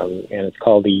 And it's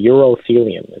called the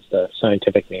urothelium, is the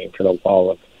scientific name for the wall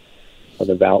of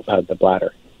the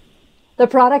bladder. The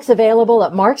product's available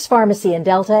at Mark's Pharmacy in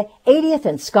Delta, 80th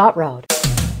and Scott Road.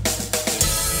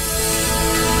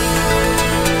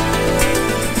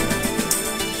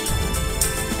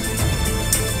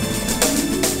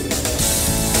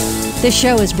 This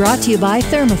show is brought to you by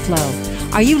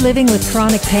Thermaflow. Are you living with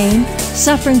chronic pain,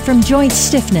 suffering from joint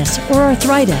stiffness or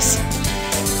arthritis?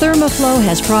 Thermaflow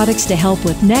has products to help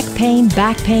with neck pain,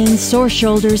 back pain, sore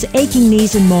shoulders, aching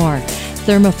knees, and more.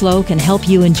 ThermaFlow can help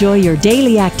you enjoy your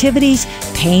daily activities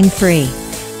pain-free.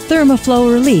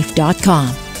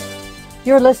 ThermaFlowRelief.com.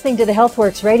 You're listening to the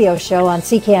HealthWorks radio show on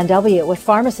CKNW with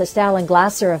pharmacist Alan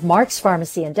Glasser of Mark's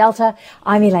Pharmacy in Delta.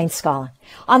 I'm Elaine Scollin.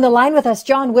 On the line with us,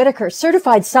 John Whitaker,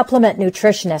 certified supplement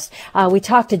nutritionist. We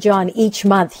talk to John each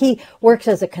month. He works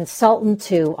as a consultant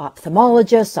to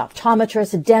ophthalmologists,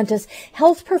 optometrists, dentists,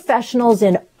 health professionals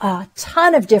in a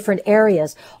ton of different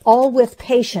areas, all with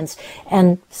patients,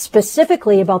 and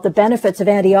specifically about the benefits of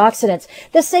antioxidants.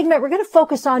 This segment, we're going to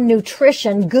focus on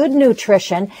nutrition, good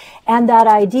nutrition, and that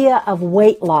idea of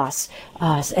weight loss.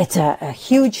 It's a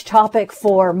huge topic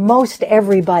for most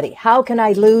everybody. How can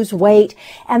I lose weight?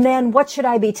 And then what should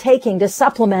I be taking to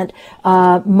supplement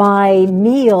my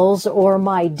meals or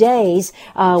my days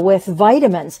with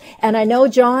vitamins? And I know,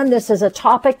 John, this is a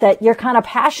topic that you're kind of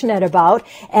passionate about.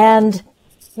 And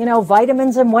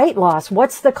vitamins and weight loss.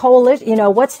 What's the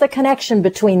what's the connection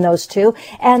between those two?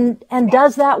 And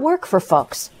does that work for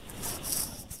folks?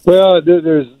 Well,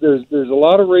 there's a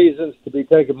lot of reasons to be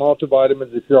taking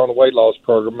multivitamins if you're on a weight loss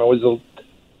program. It was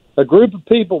a group of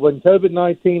people when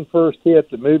COVID-19 first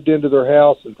hit that moved into their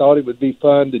house and thought it would be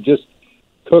fun to just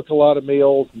cook a lot of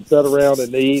meals and sit around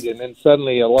and eat, and then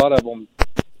suddenly a lot of them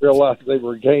realized they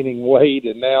were gaining weight,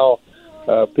 and now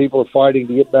people are fighting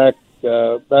to get back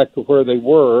to where they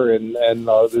were, and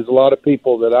there's a lot of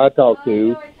people that I talk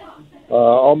to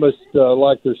almost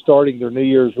like they're starting their New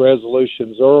Year's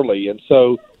resolutions early. And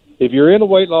so if you're in a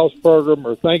weight loss program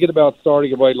or thinking about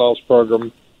starting a weight loss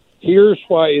program, here's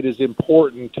why it is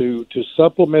important to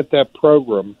supplement that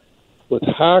program with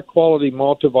high-quality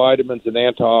multivitamins and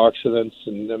antioxidants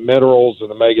and minerals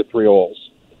and omega-3 oils.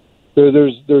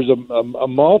 There's a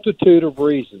multitude of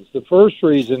reasons. The first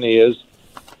reason is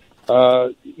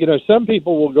some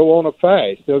people will go on a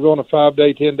fast. They'll go on a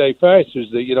 5-day, 10-day fast.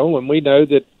 And we know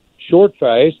that short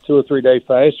fasts, 2 or 3 day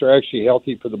fasts, are actually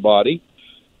healthy for the body.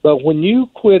 But when you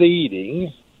quit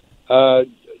eating,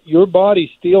 your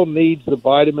body still needs the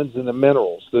vitamins and the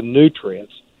minerals, the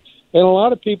nutrients. And a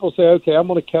lot of people say, okay, I'm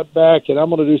going to cut back and I'm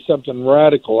going to do something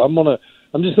radical. I'm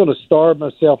just going to starve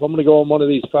myself. I'm going to go on one of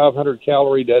these 500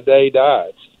 calorie a day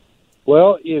diets.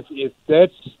 Well, if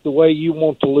that's the way you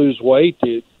want to lose weight,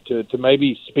 to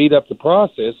maybe speed up the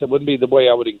process, it wouldn't be the way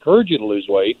I would encourage you to lose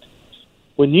weight.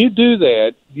 When you do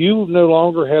that, you no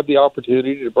longer have the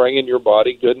opportunity to bring in your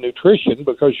body good nutrition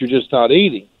because you're just not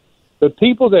eating. But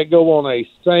people that go on a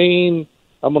sane,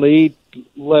 I'm going to eat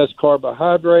less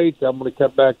carbohydrates, I'm going to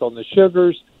cut back on the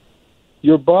sugars,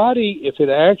 your body, if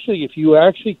you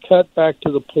actually cut back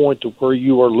to the point of where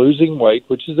you are losing weight,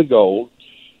 which is the goal,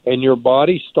 and your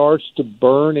body starts to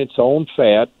burn its own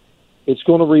fat, it's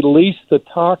going to release the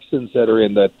toxins that are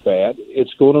in that fat.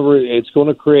 It's going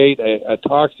to create a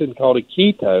toxin called a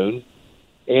ketone.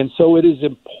 And so it is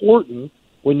important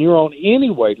when you're on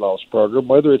any weight loss program,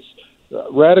 whether it's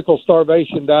a radical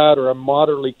starvation diet or a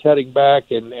moderately cutting back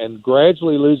and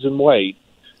gradually losing weight,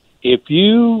 if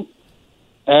you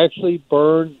actually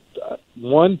burn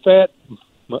one fat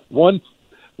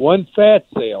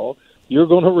cell, you're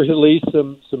going to release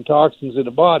some toxins in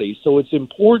the body. So it's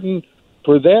important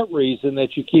for that reason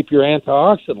that you keep your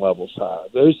antioxidant levels high.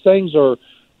 Those things are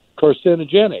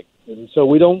carcinogenic, and so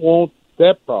we don't want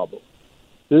that problem.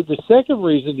 The second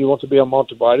reason you want to be on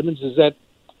multivitamins is that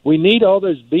we need all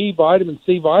those B vitamins,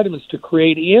 C vitamins to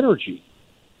create energy.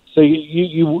 So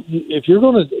if you're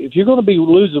going to be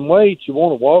losing weight, you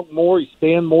want to walk more, you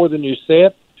stand more than you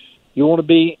sit. You want to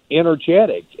be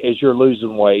energetic as you're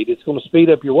losing weight. It's going to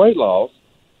speed up your weight loss.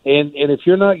 And if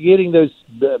you're not getting those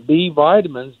B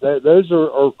vitamins, those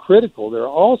are critical. They're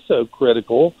also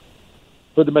critical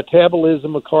for the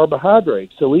metabolism of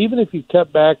carbohydrates. So even if you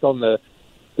cut back on the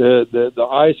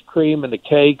ice cream and the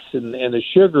cakes and the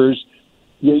sugars,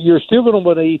 you're still going to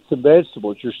want to eat some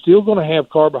vegetables. You're still going to have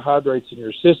carbohydrates in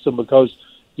your system because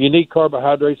you need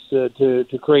carbohydrates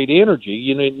to create energy.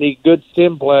 You need good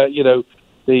stem plant,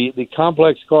 the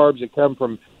complex carbs that come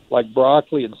from like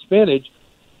broccoli and spinach.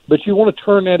 But you want to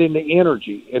turn that into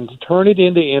energy, and to turn it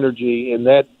into energy in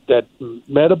that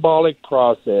metabolic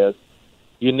process,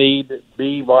 you need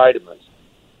B vitamins,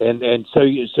 and so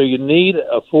you need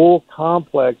a full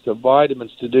complex of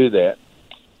vitamins to do that.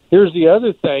 Here's the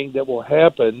other thing that will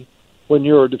happen when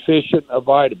you're deficient of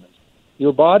vitamins.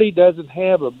 Your body doesn't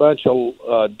have a bunch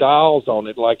of dials on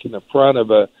it like in the front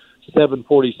of a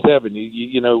 747.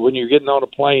 You know when you're getting on a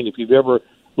plane, if you've ever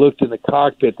looked in the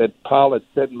cockpit, that pilot's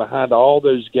sitting behind all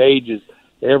those gauges,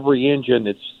 every engine,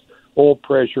 its oil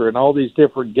pressure, and all these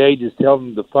different gauges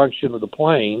telling the function of the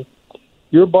plane.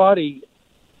 Your body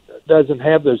doesn't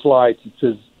have those lights. It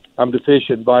says, I'm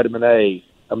deficient in vitamin A,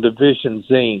 I'm deficient in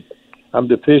zinc, I'm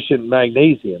deficient in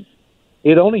magnesium.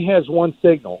 It only has one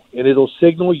signal, and it'll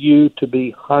signal you to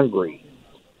be hungry.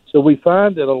 So we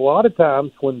find that a lot of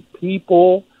times when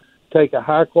people take a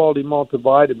high-quality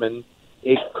multivitamin,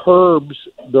 it curbs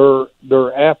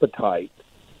their appetite.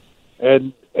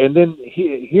 And then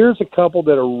here's a couple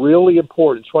that are really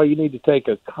important. That's why you need to take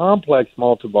a complex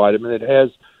multivitamin that has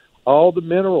all the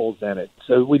minerals in it.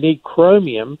 So we need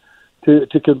chromium to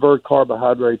convert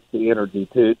carbohydrates to energy,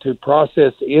 to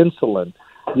process insulin.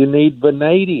 You need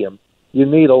vanadium. You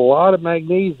need a lot of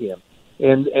magnesium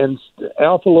and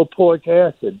alpha lipoic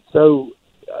acid. So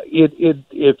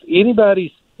if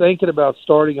anybody's thinking about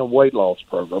starting a weight loss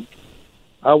program,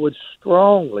 I would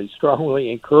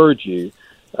strongly encourage you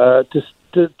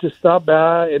to stop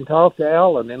by and talk to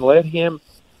Alan and let him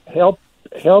help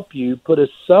you put a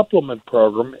supplement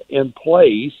program in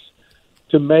place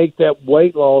to make that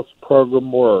weight loss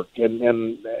program work. And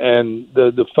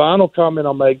the final comment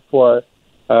I'll make before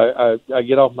I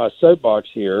get off my soapbox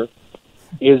here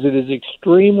is it is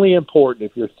extremely important,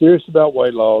 if you're serious about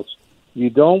weight loss, you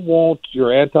don't want your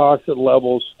antioxidant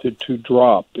levels to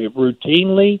drop. If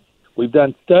routinely, we've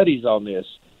done studies on this,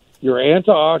 your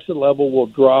antioxidant level will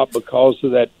drop because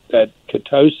of that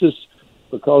ketosis,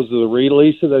 because of the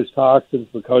release of those toxins,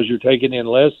 because you're taking in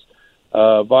less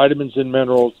vitamins and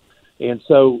minerals. And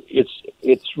so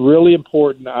it's really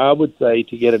important, I would say,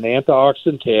 to get an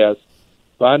antioxidant test,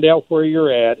 find out where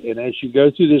you're at, and as you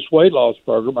go through this weight loss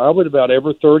program, I would about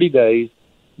every 30 days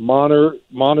monitor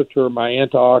my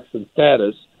antioxidant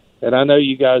status, and I know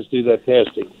you guys do that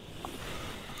testing.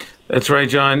 That's right,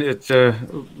 John. It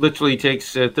literally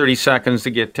takes 30 seconds to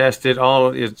get tested.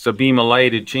 It's a beam of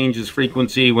light. It changes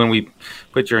frequency when we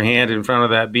put your hand in front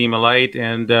of that beam of light,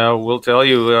 and we'll tell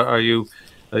you, are you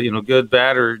good,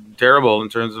 bad, or terrible in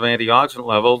terms of antioxidant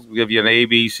levels. We'll give you an A,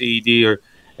 B, C, D, or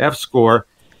F score.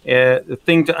 The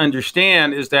thing to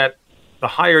understand is that the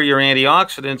higher your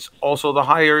antioxidants, also the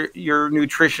higher your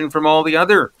nutrition from all the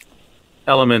other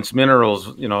elements, minerals,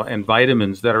 and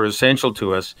vitamins that are essential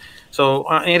to us. So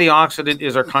antioxidant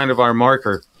is our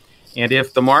marker. And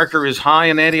if the marker is high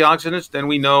in antioxidants, then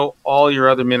we know all your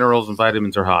other minerals and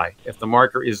vitamins are high. If the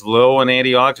marker is low in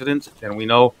antioxidants, then we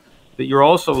know that you're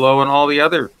also low in all the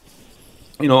other,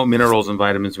 minerals and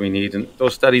vitamins we need. And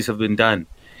those studies have been done.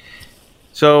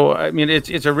 So,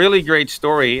 it's a really great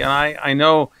story. And I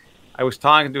know I was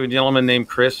talking to a gentleman named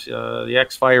Chris, the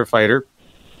ex-firefighter.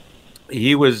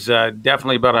 He was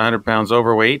definitely about 100 pounds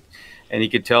overweight, and he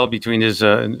could tell between his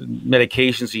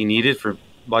medications he needed for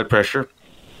blood pressure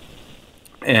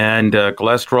and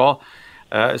cholesterol,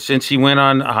 since he went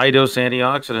on high-dose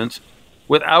antioxidants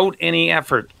without any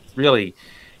effort, really.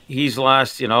 He's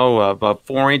lost, about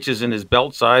 4 inches in his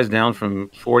belt size, down from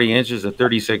 40 inches to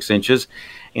 36 inches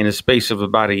in a space of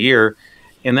about a year,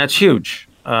 and that's huge.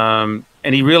 And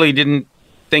he really didn't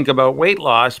think about weight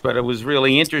loss, but it was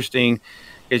really interesting.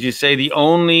 As you say, the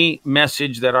only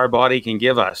message that our body can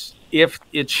give us, if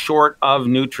it's short of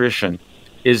nutrition,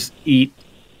 is eat,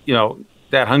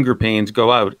 that hunger pains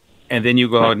go out, and then you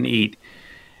go out and eat.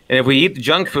 And if we eat the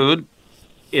junk food,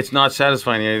 it's not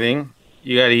satisfying anything.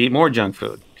 You got to eat more junk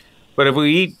food. But if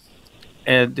we eat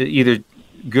either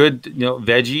good,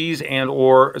 veggies and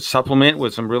or supplement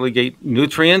with some really great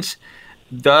nutrients,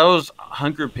 those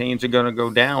hunger pains are going to go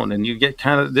down, and you get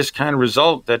this kind of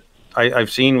result that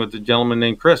I've seen with the gentleman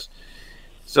named Chris.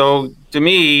 So to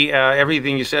me,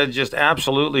 everything you said just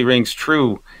absolutely rings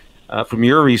true from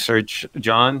your research,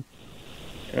 John.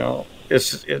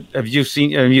 Have you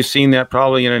seen that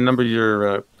probably in a number of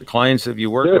your clients that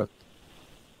you work with?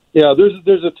 Yeah,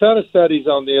 there's a ton of studies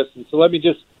on this, and so let me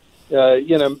just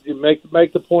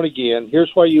make the point again.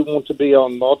 Here's why you want to be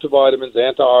on multivitamins,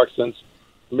 antioxidants,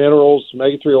 minerals,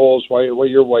 omega-3 oils while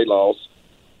you're weight loss.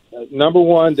 Number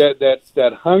one,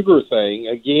 that hunger thing,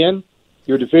 again,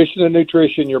 you're deficient in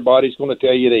nutrition, your body's going to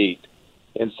tell you to eat.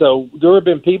 And so there have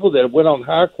been people that went on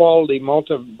high-quality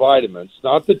multivitamins,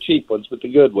 not the cheap ones, but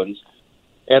the good ones,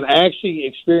 and actually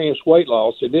experienced weight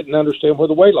loss and didn't understand where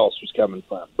the weight loss was coming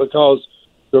from because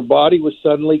their body was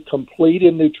suddenly complete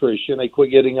in nutrition. They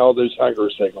quit getting all those hunger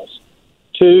signals.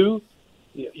 2,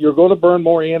 you're going to burn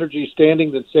more energy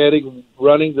standing than sitting,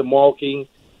 running than walking,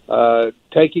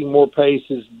 taking more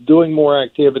paces, doing more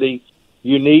activity.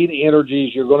 You need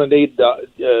energies. You're going to need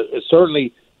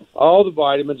certainly all the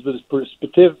vitamins, but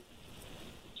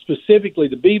specifically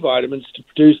the B vitamins to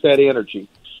produce that energy.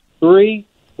 3,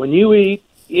 when you eat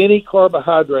any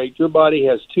carbohydrate, your body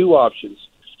has 2 options.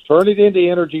 Turn it into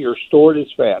energy or store it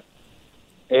as fat.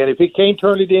 And if it can't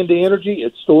turn it into energy,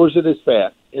 it stores it as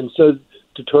fat. And so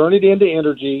to turn it into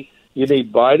energy, you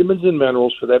need vitamins and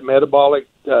minerals for that metabolic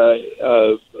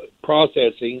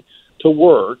processing to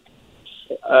work.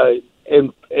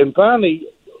 And finally,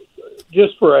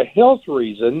 just for a health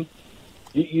reason,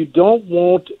 you don't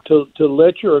want to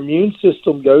let your immune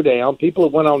system go down. People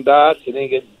that went on diets and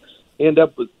then end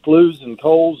up with flus and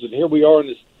colds, and here we are in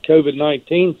this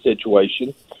COVID-19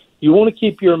 situation. You want to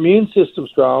keep your immune system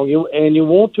strong, and you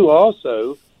want to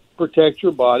also protect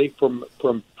your body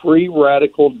from free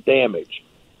radical damage.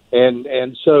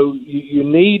 And so you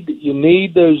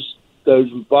need those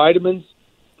vitamins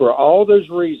for all those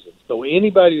reasons. So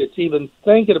anybody that's even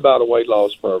thinking about a weight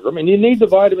loss program, and you need the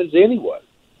vitamins anyway,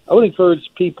 I would encourage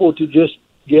people to just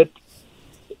get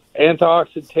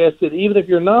antioxidant tested, even if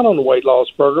you're not on the weight loss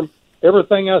program.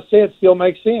 Everything I said still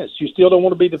makes sense. You still don't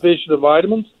want to be deficient of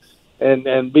vitamins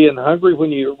and being hungry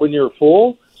when you're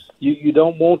full. You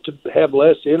don't want to have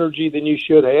less energy than you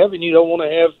should have, and you don't want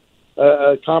to have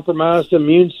a compromised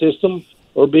immune system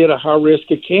or be at a high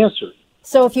risk of cancer.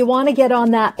 So if you want to get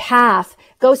on that path,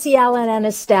 go see Alan and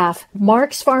his staff.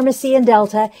 Mark's Pharmacy in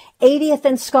Delta, 80th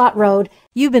and Scott Road.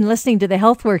 You've been listening to the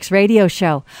HealthWorks radio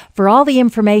show. For all the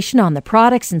information on the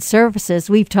products and services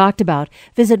we've talked about,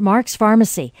 visit Mark's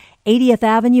Pharmacy, 80th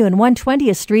Avenue and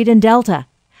 120th Street in Delta.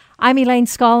 I'm Elaine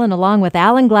Scollin along with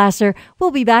Alan Glasser. We'll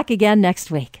be back again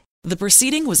next week. The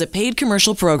proceeding was a paid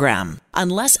commercial program.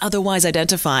 Unless otherwise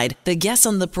identified, the guests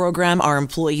on the program are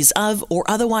employees of or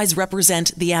otherwise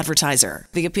represent the advertiser.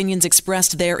 The opinions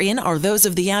expressed therein are those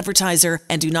of the advertiser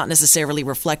and do not necessarily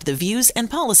reflect the views and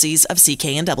policies of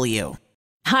CKNW.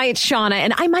 Hi, it's Shauna,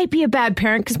 and I might be a bad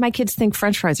parent because my kids think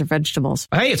French fries are vegetables.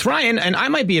 Hey, it's Ryan, and I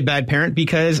might be a bad parent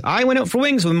because I went out for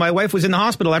wings when my wife was in the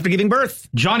hospital after giving birth.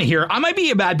 Johnny here. I might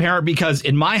be a bad parent because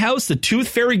in my house, the tooth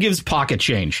fairy gives pocket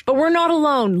change. But we're not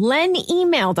alone. Len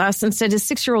emailed us and said his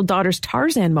 6-year-old daughter's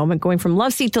Tarzan moment going from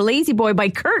love seat to lazy boy by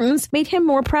curtains made him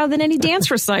more proud than any dance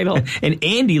recital. And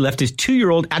Andy left his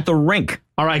 2-year-old at the rink.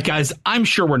 All right, guys, I'm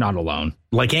sure we're not alone.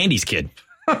 Like Andy's kid.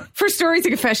 For stories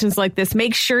and confessions like this,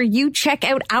 make sure you check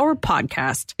out our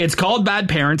podcast. It's called Bad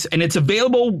Parents, and it's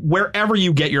available wherever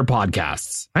you get your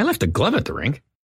podcasts. I left a glove at the rink.